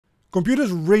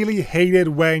Computers really hate it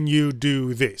when you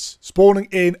do this, spawning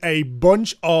in a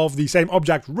bunch of the same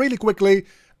object really quickly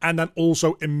and then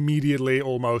also immediately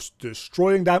almost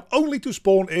destroying them, only to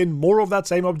spawn in more of that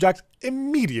same object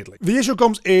immediately. The issue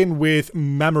comes in with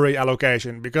memory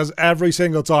allocation, because every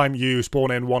single time you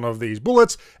spawn in one of these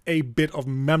bullets, a bit of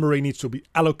memory needs to be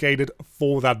allocated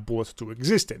for that bullet to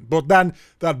exist in. But then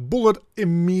that bullet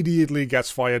immediately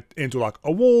gets fired into like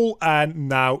a wall and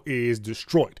now is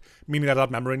destroyed, meaning that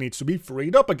that memory needs to be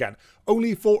freed up again,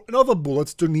 only for another bullet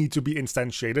to need to be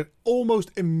instantiated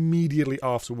almost immediately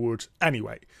afterwards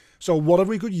anyway. So what if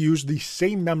we could use the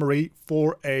same memory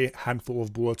for a handful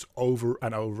of bullets over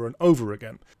and over and over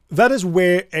again? That is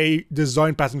where a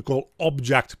design pattern called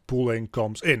object pooling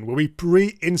comes in, where we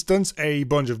pre-instance a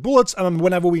bunch of bullets, and then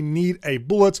whenever we need a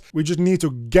bullet, we just need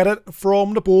to get it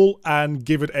from the pool and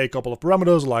give it a couple of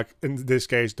parameters, like in this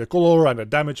case the color and the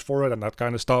damage for it and that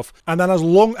kind of stuff. And then as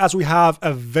long as we have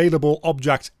available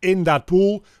objects in that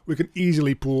pool, we can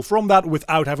easily pool from that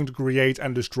without having to create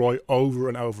and destroy over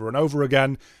and over and over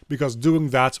again, because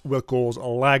doing that will cause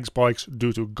lag spikes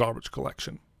due to garbage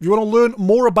collection. If you want to learn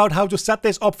more about how to set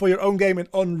this up for your own game in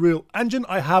Unreal Engine,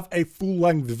 I have a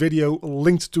full-length video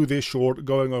linked to this short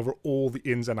going over all the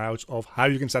ins and outs of how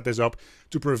you can set this up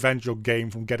to prevent your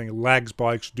game from getting lag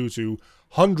spikes due to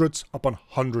hundreds upon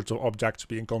hundreds of objects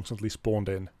being constantly spawned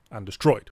in and destroyed.